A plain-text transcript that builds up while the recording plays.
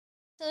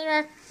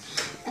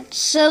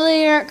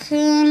Silly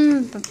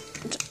raccoon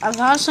of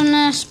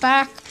awesomeness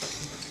back.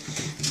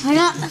 I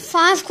got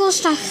 5 cool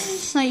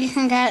stuff that you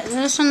can get.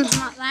 This one's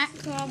not that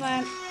cool,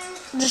 but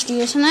just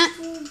using it.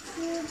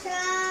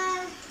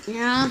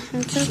 Yeah,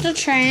 it's just a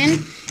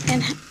train,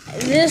 and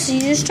this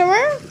used to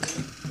work.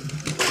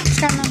 It's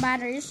got no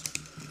batteries.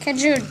 Okay,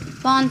 Jude,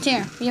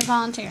 volunteer. Be a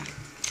volunteer.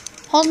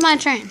 Hold my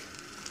train.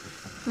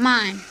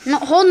 Mine. No,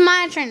 hold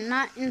my train,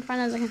 not in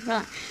front of the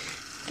controller.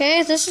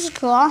 Okay, this is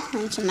cool.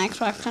 It's an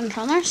Xbox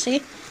controller.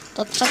 See,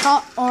 looks like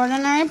an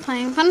ordinary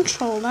playing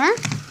controller.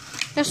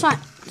 Guess what?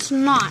 It's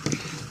not.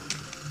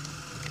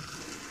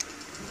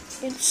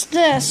 It's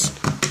this.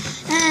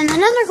 And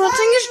another cool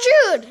thing is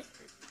Jude.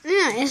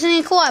 Yeah, isn't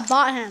he cool? I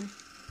bought him.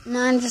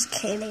 No, I'm just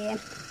kidding.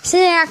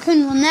 Silly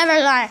raccoon will never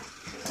die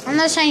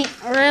unless I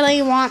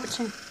really want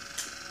to.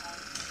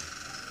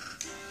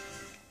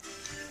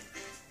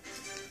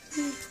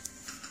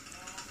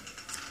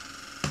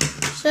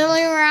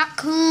 Silly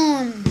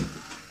raccoon.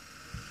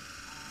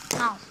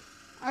 Oh.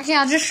 Okay,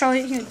 I'll just show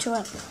you to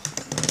it.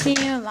 See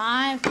you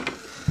live.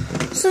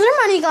 So they're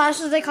money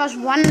glasses. They cost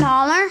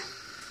 $1.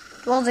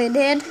 Well, they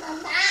did.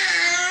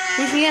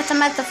 You can get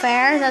them at the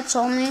fair. That's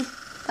only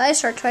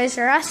place or Toys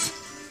R Us.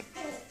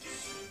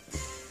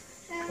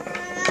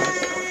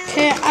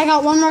 Okay, I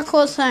got one more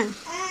cool thing.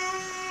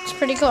 It's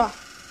pretty cool.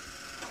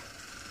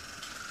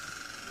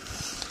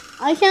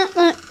 I can't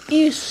let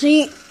you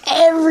see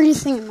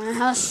everything in my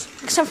house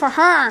except for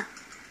her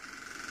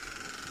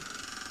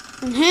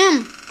and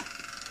him.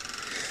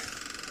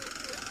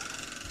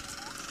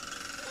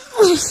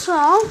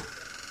 So,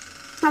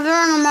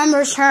 everyone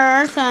remembers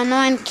her, the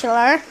annoying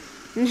killer,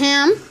 and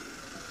him.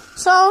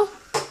 So,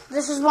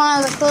 this is one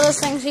of the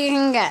coolest things you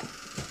can get.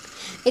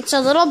 It's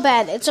a little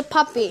bed. It's a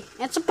puppy.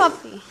 It's a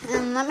puppy.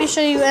 And let me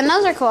show you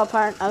another cool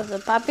part of the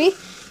puppy.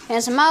 It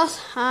has a mouth,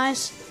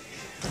 eyes.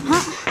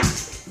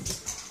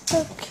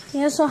 Look,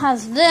 he also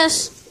has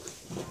this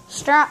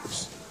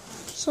straps.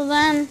 So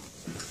then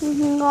you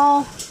can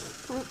go.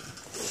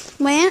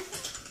 Wait.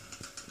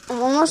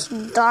 I'm almost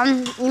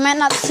done. You might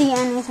not see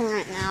anything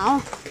right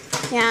now.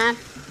 Yeah.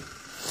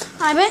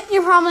 I bet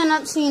you're probably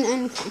not seeing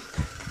anything.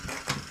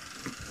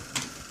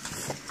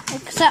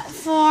 Except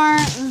for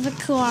the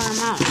cooler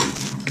mouth.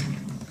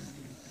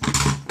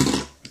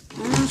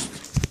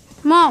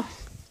 Mom,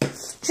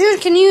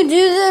 Jude, can you do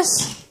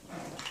this?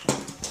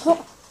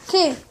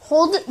 Okay,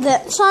 hold it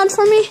that side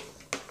for me.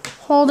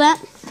 Hold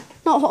that.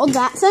 No, hold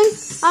that thing.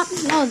 Up.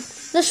 No,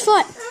 this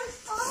foot.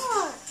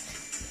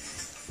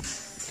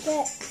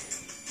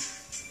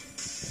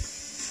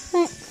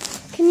 Wait,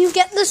 can you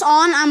get this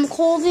on? I'm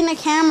holding a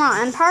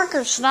camera, and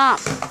Parker, stop.